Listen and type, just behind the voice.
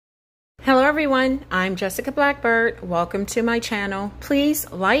everyone, I'm Jessica Blackbird. Welcome to my channel. Please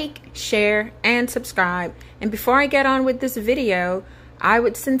like, share, and subscribe. And before I get on with this video, I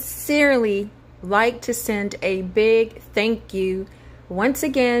would sincerely like to send a big thank you once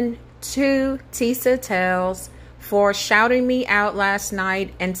again to Tisa Tells for shouting me out last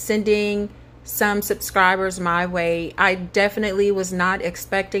night and sending some subscribers my way. I definitely was not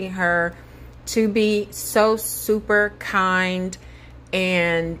expecting her to be so super kind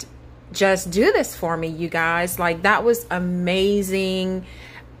and just do this for me, you guys. Like, that was amazing.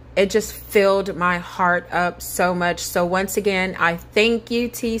 It just filled my heart up so much. So once again, I thank you,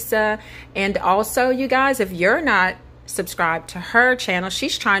 Tisa. And also, you guys, if you're not subscribed to her channel,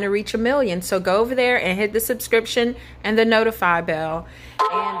 she's trying to reach 1 million. So go over there and hit the subscription and the notify bell.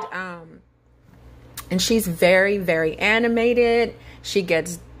 And she's very, very animated. She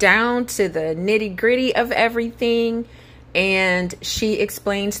gets down to the nitty gritty of everything. And she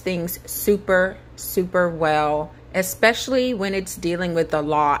explains things super, super well, especially when it's dealing with the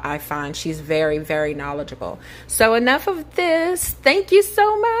law. I find she's very, very knowledgeable. So enough of this. Thank you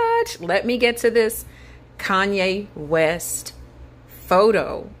so much. Let me get to this Kanye West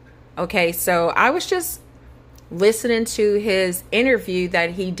photo. Okay, so I was just listening to his interview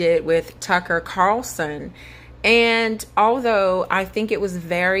that he did with Tucker Carlson. And although I think it was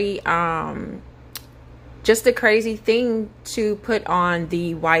very just a crazy thing to put on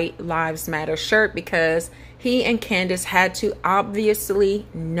the White Lives Matter shirt, because he and Candace had to obviously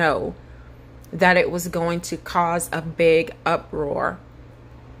know that it was going to cause a big uproar.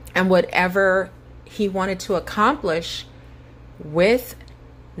 And whatever he wanted to accomplish with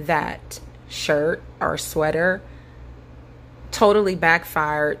that shirt or sweater totally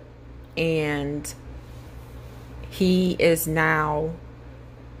backfired, and he is now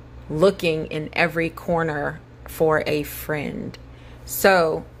looking in every corner for a friend.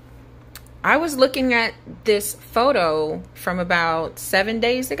 So I was looking at this photo from about 7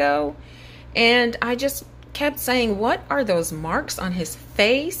 days ago, and I just kept saying, what are those marks on his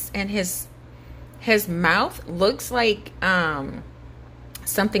face? And his mouth looks like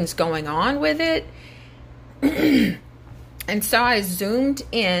something's going on with it. And so I zoomed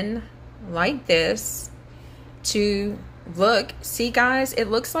in like this to look. See, guys, it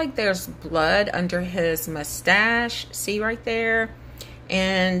looks like there's blood under his mustache. See right there?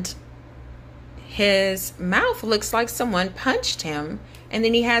 And his mouth looks like someone punched him. And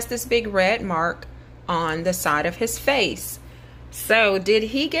then he has this big red mark on the side of his face. So did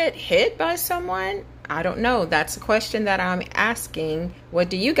he get hit by someone? I don't know. That's a question that I'm asking. What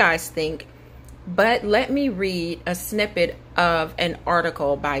do you guys think? But let me read a snippet of an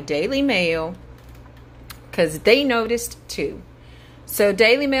article by Daily Mail, because they noticed too. So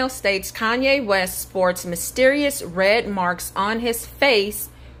Daily Mail states Kanye West sports mysterious red marks on his face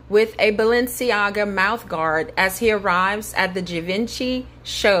with a Balenciaga mouthguard as he arrives at the Givenchy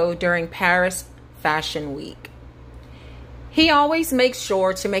show during Paris Fashion Week. He always makes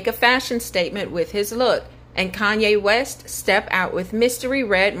sure to make a fashion statement with his look, and Kanye West stepped out with mystery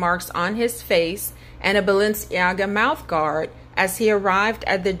red marks on his face and a Balenciaga mouthguard as he arrived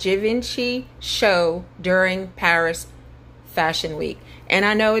at the Givenchy show during Paris Fashion Week. And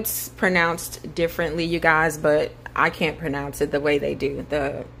I know it's pronounced differently, you guys, but I can't pronounce it the way they do,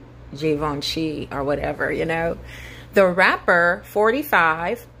 the Givenchy or whatever, you know. The rapper,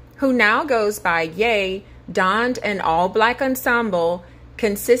 45, who now goes by Ye, donned an all-black ensemble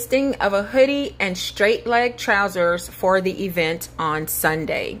consisting of a hoodie and straight-leg trousers for the event on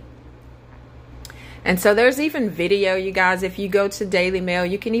Sunday. And so there's even video, you guys. If you go to Daily Mail,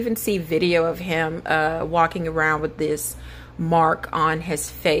 you can even see video of him walking around with this mark on his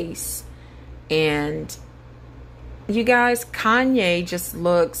face. And you guys, Kanye just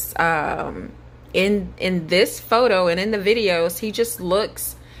looks, in this photo and in the videos, he just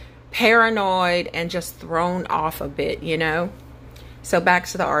looks paranoid and just thrown off a bit, you know. So back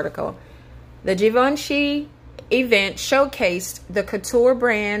to the article. The Givenchy event showcased the couture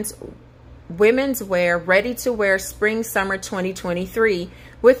brand's women's wear ready-to-wear spring-summer 2023,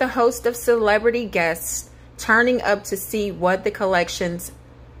 with a host of celebrity guests turning up to see what the collection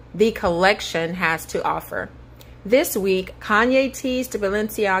has to offer. This week, Kanye teased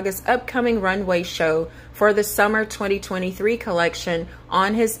Balenciaga's upcoming runway show for the summer 2023 collection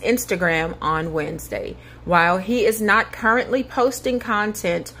on his Instagram on Wednesday. While he is not currently posting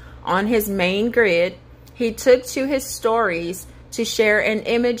content on his main grid, he took to his stories to share an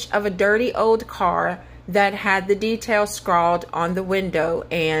image of a dirty old car that had the details scrawled on the window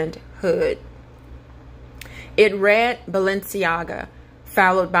and hood. It read Balenciaga,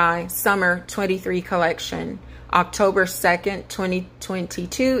 followed by Summer 23 collection. October 2nd,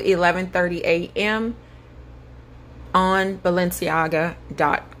 2022, 11:30 a.m. on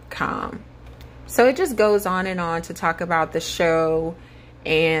Balenciaga.com. So it just goes on and on to talk about the show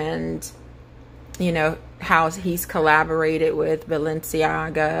and, you know, how he's collaborated with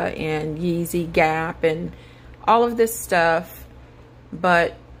Balenciaga and Yeezy Gap and all of this stuff.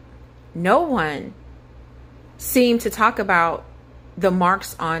 But no one seemed to talk about the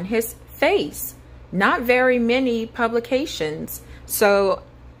marks on his face. Not very many publications. So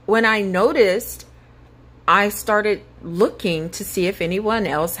when I noticed, I started looking to see if anyone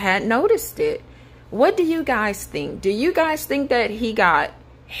else had noticed it. What do you guys think? Do you guys think that he got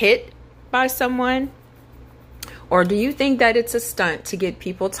hit by someone? Or do you think that it's a stunt to get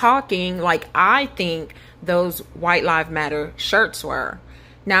people talking like I think those White Lives Matter shirts were?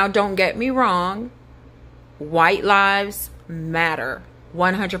 Now, don't get me wrong. White lives matter.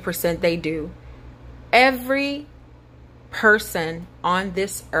 100% they do. Every person on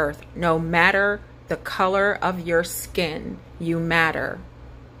this earth, no matter the color of your skin, you matter.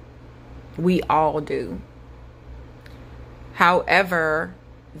 We all do. However,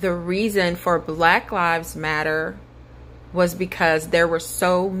 the reason for Black Lives Matter was because there were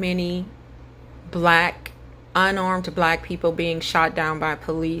so many unarmed black people being shot down by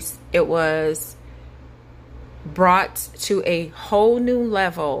police. It was brought to a whole new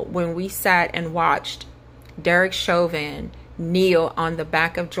level when we sat and watched Derek Chauvin kneel on the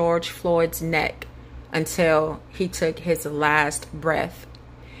back of George Floyd's neck until he took his last breath.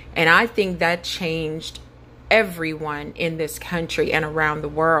 And I think that changed everyone in this country and around the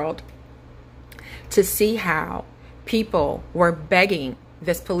world, to see how people were begging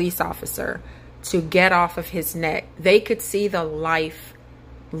this police officer to get off of his neck. They could see the life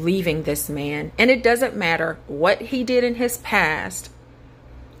leaving this man. And it doesn't matter what he did in his past,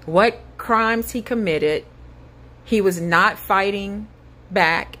 what crimes he committed. He was not fighting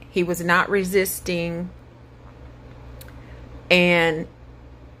back. He was not resisting. And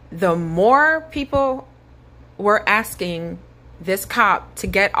the more people were asking this cop to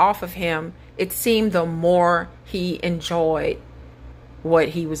get off of him, it seemed the more he enjoyed what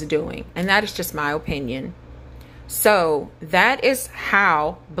he was doing. And that is just my opinion. So that is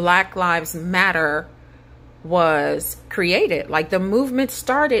how Black Lives Matter was created. Like, the movement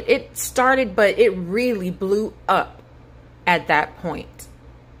started, but it really blew up at that point.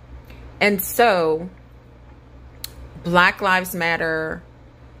 And so Black Lives Matter,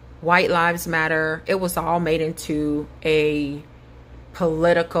 White Lives Matter, it was all made into a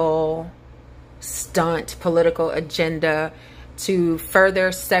political stunt, political agenda to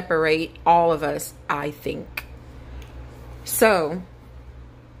further separate all of us, I think. So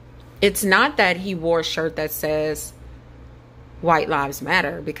it's not that he wore a shirt that says White Lives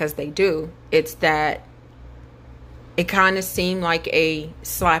Matter, because they do. It's that it kind of seemed like a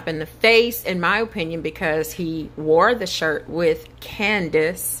slap in the face, in my opinion, because he wore the shirt with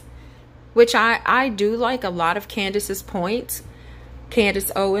Candace, which I do like a lot of Candace's points,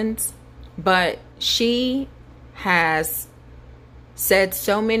 Candace Owens, but she has said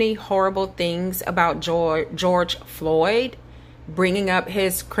so many horrible things about George Floyd, bringing up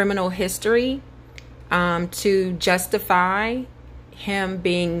his criminal history to justify him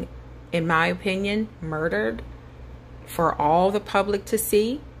being, in my opinion, murdered for all the public to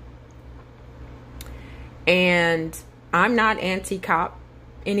see. And I'm not anti-cop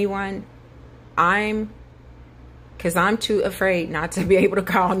anyone. Because I'm too afraid not to be able to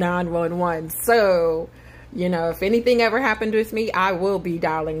call 911. So, you know, if anything ever happened with me, I will be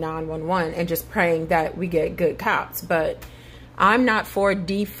dialing 911 and just praying that we get good cops. But I'm not for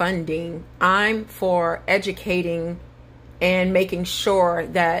defunding. I'm for educating and making sure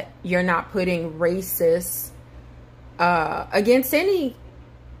that you're not putting racists against any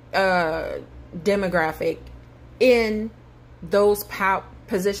demographic in those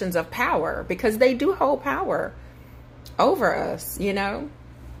positions of power, because they do hold power over us, you know.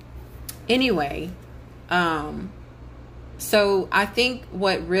 Anyway, so I think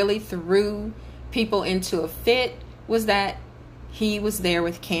what really threw people into a fit was that he was there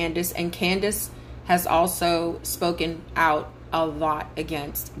with Candace, and Candace has also spoken out a lot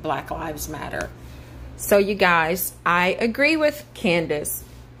against Black Lives Matter. So you guys, I agree with Candace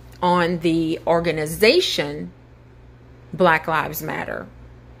on the organization Black Lives Matter,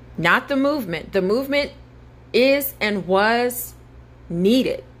 not the movement. The movement is and was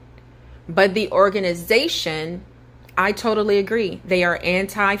needed, but the organization, I totally agree. They are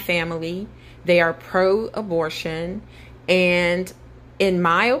anti-family. They are pro-abortion. And in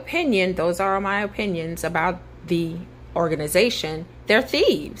my opinion, those are my opinions about the organization, they're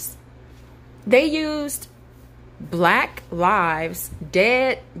thieves. They used black lives,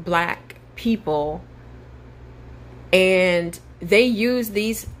 dead black people, and they use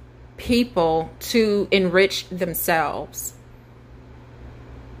these people to enrich themselves.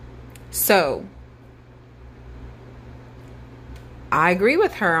 So I agree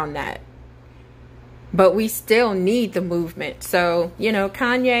with her on that. But we still need the movement. So, you know,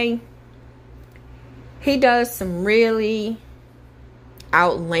 Kanye, he does some really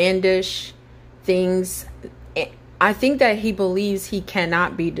outlandish things. I think that he believes he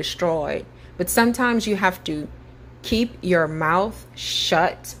cannot be destroyed. But sometimes you have to keep your mouth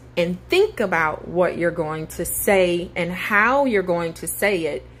shut and think about what you're going to say and how you're going to say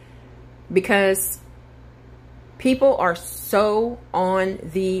it. Because people are so on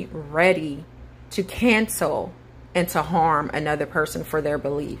the ready to cancel and to harm another person for their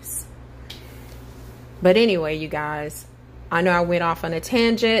beliefs. But anyway, you guys, I know I went off on a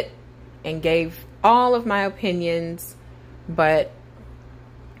tangent and gave all of my opinions, but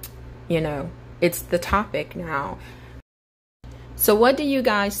you know, it's the topic now. So what do you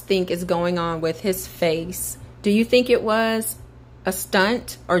guys think is going on with his face? Do you think it was a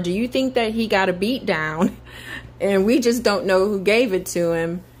stunt, or do you think that he got a beat down and we just don't know who gave it to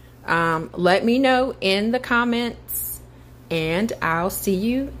him? Let me know in the comments, and I'll see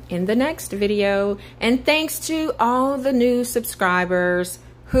you in the next video. And thanks to all the new subscribers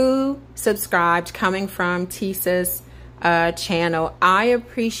who subscribed coming from Tisa's channel. I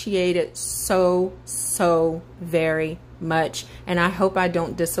appreciate it so very much, and I hope I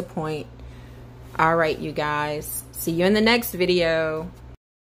don't disappoint. All right, you guys, see you in the next video.